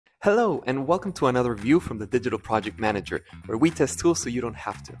Hello and welcome to another review from the Digital Project Manager, where we test tools so you don't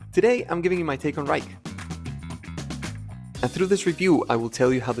have to. Today, I'm giving you my take on Wrike. And through this review, I will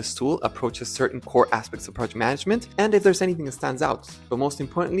tell you how this tool approaches certain core aspects of project management and if there's anything that stands out. But most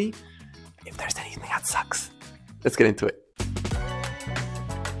importantly, if there's anything that sucks. Let's get into it.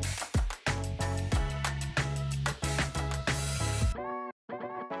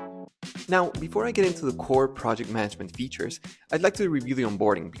 Now, before I get into the core project management features, I'd like to review the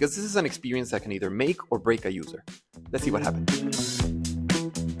onboarding because this is an experience that can either make or break a user. Let's see what happened.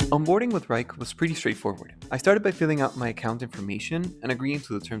 Onboarding with Wrike was pretty straightforward. I started by filling out my account information and agreeing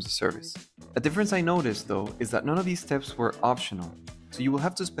to the terms of service. A difference I noticed, though, is that none of these steps were optional, so you will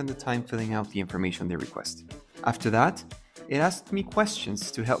have to spend the time filling out the information they request. After that, it asked me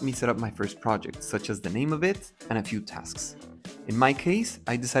questions to help me set up my first project, such as the name of it and a few tasks. In my case,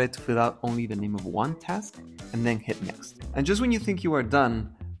 I decided to fill out only the name of one task and then hit next. And just when you think you are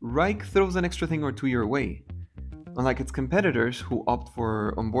done, Wrike throws an extra thing or two your way. Unlike its competitors who opt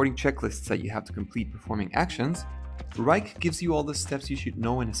for onboarding checklists that you have to complete performing actions, Wrike gives you all the steps you should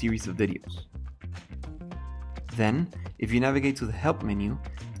know in a series of videos. Then, if you navigate to the Help menu,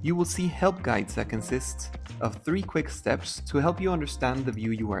 you will see help guides that consist of 3 quick steps to help you understand the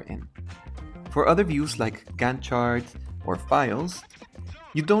view you are in. For other views like Gantt chart or files,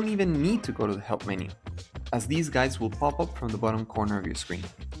 you don't even need to go to the Help menu, as these guides will pop up from the bottom corner of your screen.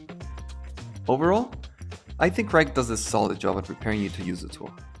 Overall, I think Wrike does a solid job at preparing you to use the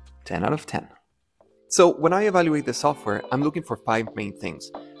tool. 10 out of 10. So when I evaluate the software, I'm looking for 5 main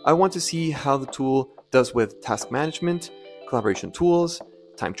things. I want to see how the tool does with task management, collaboration tools,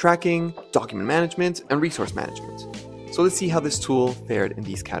 time tracking, document management, and resource management. So let's see how this tool fared in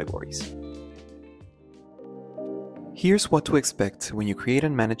these categories. Here's what to expect when you create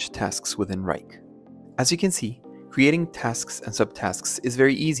and manage tasks within Wrike. As you can see, creating tasks and subtasks is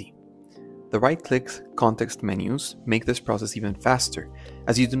very easy. The right-click context menus make this process even faster,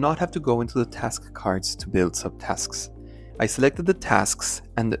 as you do not have to go into the task cards to build subtasks. I selected the tasks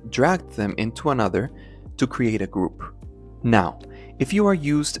and dragged them into another to create a group. Now, if you are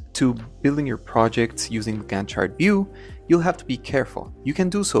used to building your projects using the Gantt chart view, you'll have to be careful. You can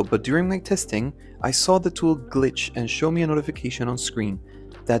do so, but during my testing, I saw the tool glitch and show me a notification on screen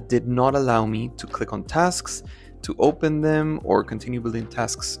that did not allow me to click on tasks, to open them, or continue building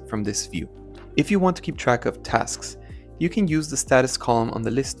tasks from this view. If you want to keep track of tasks, you can use the status column on the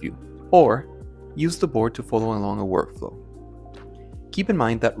list view, or use the board to follow along a workflow. Keep in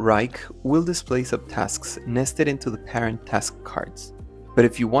mind that Wrike will display subtasks nested into the parent task cards. But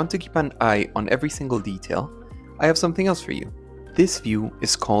if you want to keep an eye on every single detail, I have something else for you. This view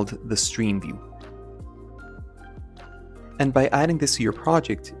is called the Stream view. And by adding this to your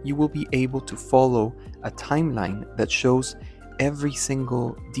project, you will be able to follow a timeline that shows every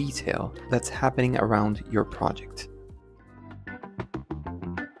single detail that's happening around your project.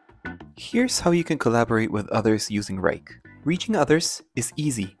 Here's how you can collaborate with others using Wrike. Reaching others is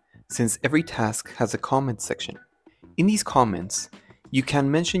easy, since every task has a comment section. In these comments, you can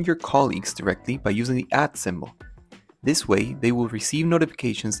mention your colleagues directly by using the @ symbol. This way, they will receive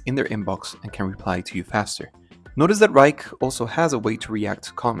notifications in their inbox and can reply to you faster. Notice that Wrike also has a way to react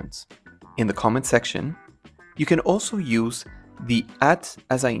to comments. In the comment section, you can also use the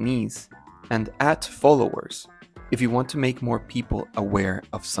 @assignees and @followers if you want to make more people aware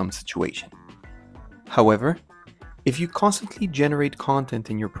of some situation. However, if you constantly generate content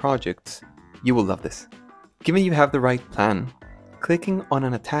in your projects, you will love this. Given you have the right plan, clicking on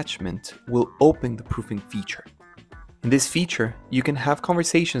an attachment will open the proofing feature. In this feature, you can have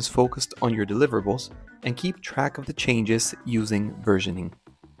conversations focused on your deliverables and keep track of the changes using versioning.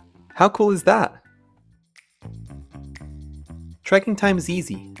 How cool is that? Tracking time is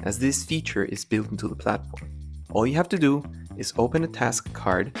easy, as this feature is built into the platform. All you have to do is open a task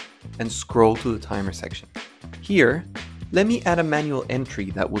card and scroll to the timer section. Here, let me add a manual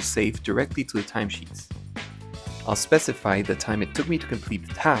entry that will save directly to the timesheets. I'll specify the time it took me to complete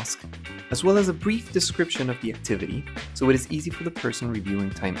the task, as well as a brief description of the activity, so it is easy for the person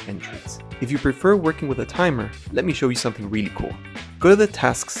reviewing time entries. If you prefer working with a timer, let me show you something really cool. Go to the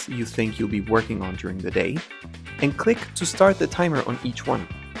tasks you think you'll be working on during the day, and click to start the timer on each one.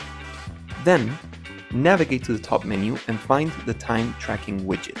 Then, navigate to the top menu and find the time tracking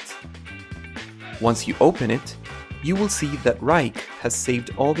widget. Once you open it, you will see that Wrike has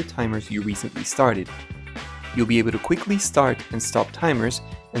saved all the timers you recently started. You'll be able to quickly start and stop timers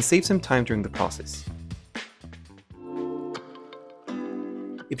and save some time during the process.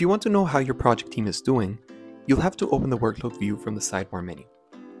 If you want to know how your project team is doing, you'll have to open the workload view from the sidebar menu.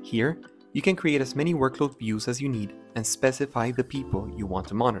 Here, You can create as many workload views as you need and specify the people you want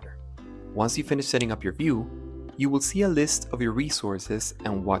to monitor. Once you finish setting up your view, you will see a list of your resources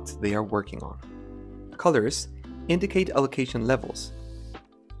and what they are working on. Colors indicate allocation levels,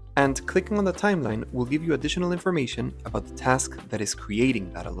 and clicking on the timeline will give you additional information about the task that is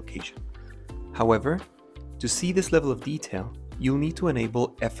creating that allocation. However, to see this level of detail, you'll need to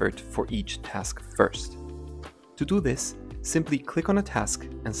enable effort for each task first. To do this, simply click on a task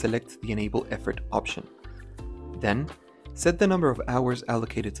and select the Enable Effort option. Then, set the number of hours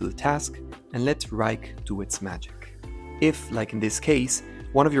allocated to the task and let Wrike do its magic. If, like in this case,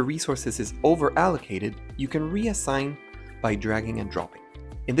 one of your resources is over-allocated, you can reassign by dragging and dropping.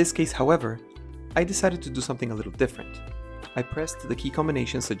 In this case, however, I decided to do something a little different. I pressed the key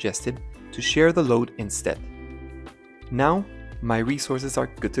combination suggested to share the load instead. Now, my resources are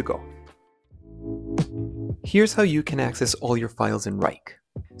good to go. Here's how you can access all your files in Wrike.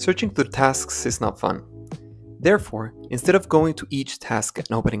 Searching through tasks is not fun. Therefore, instead of going to each task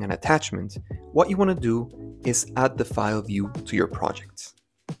and opening an attachment, what you want to do is add the file view to your project.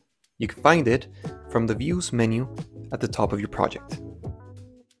 You can find it from the Views menu at the top of your project.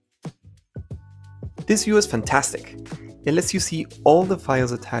 This view is fantastic. It lets you see all the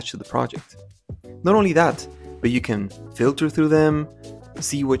files attached to the project. Not only that, but you can filter through them,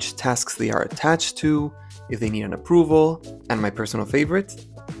 see which tasks they are attached to, if they need an approval, and my personal favorite,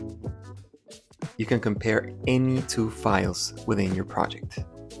 you can compare any two files within your project.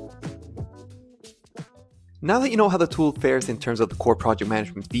 Now that you know how the tool fares in terms of the core project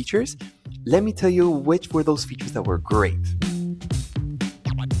management features, let me tell you which were those features that were great.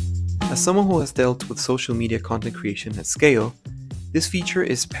 As someone who has dealt with social media content creation at scale, this feature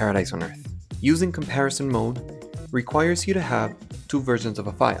is paradise on earth. Using comparison mode requires you to have two versions of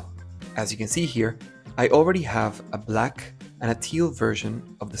a file. As you can see here, I already have a black and a teal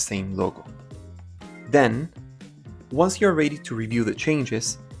version of the same logo. Then, once you're ready to review the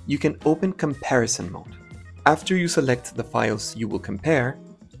changes, you can open comparison mode. After you select the files you will compare,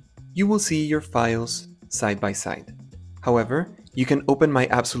 you will see your files side by side. However, you can open my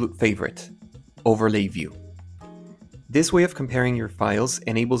absolute favorite, Overlay View. This way of comparing your files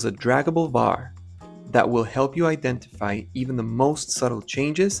enables a draggable var that will help you identify even the most subtle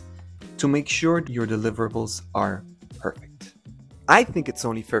changes to make sure your deliverables are perfect. I think it's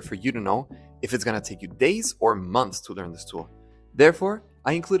only fair for you to know if it's going to take you days or months to learn this tool. Therefore,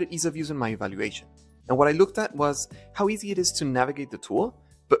 I included ease of use in my evaluation. And what I looked at was how easy it is to navigate the tool,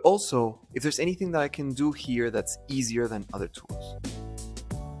 but also if there's anything that I can do here that's easier than other tools.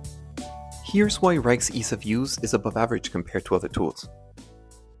 Here's why Wrike's ease of use is above average compared to other tools.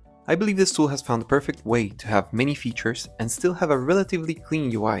 I believe this tool has found the perfect way to have many features and still have a relatively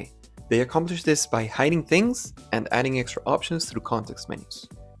clean UI. They accomplish this by hiding things and adding extra options through context menus.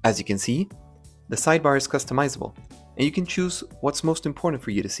 As you can see, the sidebar is customizable, and you can choose what's most important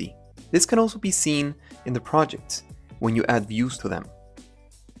for you to see. This can also be seen in the projects when you add views to them.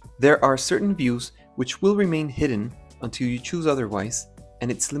 There are certain views which will remain hidden until you choose otherwise,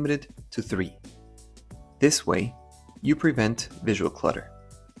 and it's limited to 3. This way, you prevent visual clutter.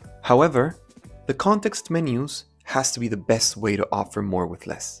 However, the context menus has to be the best way to offer more with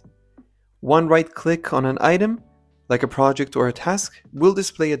less. One right click on an item, like a project or a task, will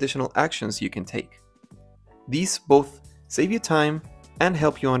display additional actions you can take. These both save you time and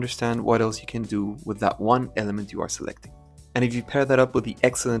help you understand what else you can do with that one element you are selecting. And if you pair that up with the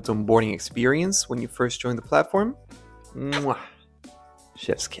excellent onboarding experience when you first join the platform, mwah,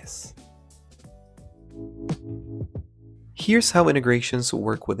 chef's kiss. Here's how integrations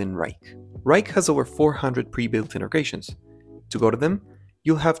work within Wrike. Wrike has over 400 pre-built integrations. To go to them,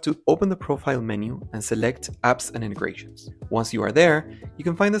 you'll have to open the profile menu and select Apps and Integrations. Once you are there, you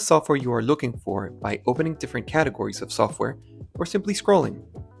can find the software you are looking for by opening different categories of software or simply scrolling.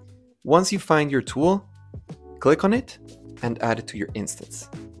 Once you find your tool, click on it and add it to your instance.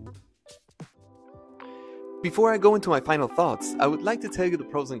 Before I go into my final thoughts, I would like to tell you the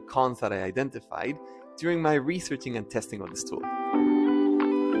pros and cons that I identified during my researching and testing of this tool.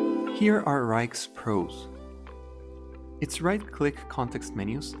 Here are Wrike's pros. Its right-click context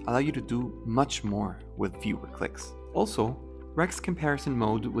menus allow you to do much more with fewer clicks. Also, Wrike's comparison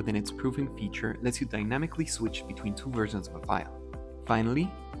mode within its proving feature lets you dynamically switch between two versions of a file.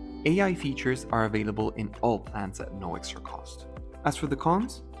 Finally, AI features are available in all plans at no extra cost. As for the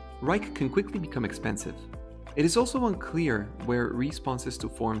cons, Wrike can quickly become expensive. It is also unclear where responses to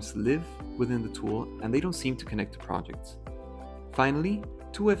forms live within the tool, and they don't seem to connect to projects. Finally,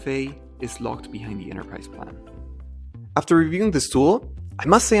 2FA is locked behind the enterprise plan. After reviewing this tool, I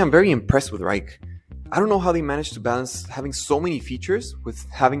must say I'm very impressed with Wrike. I don't know how they managed to balance having so many features with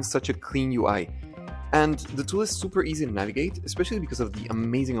having such a clean UI. And the tool is super easy to navigate, especially because of the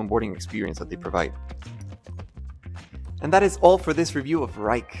amazing onboarding experience that they provide. And that is all for this review of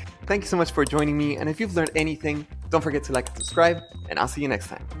Wrike. Thank you so much for joining me, and if you've learned anything, don't forget to like and subscribe, and I'll see you next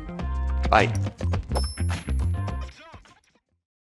time. Bye.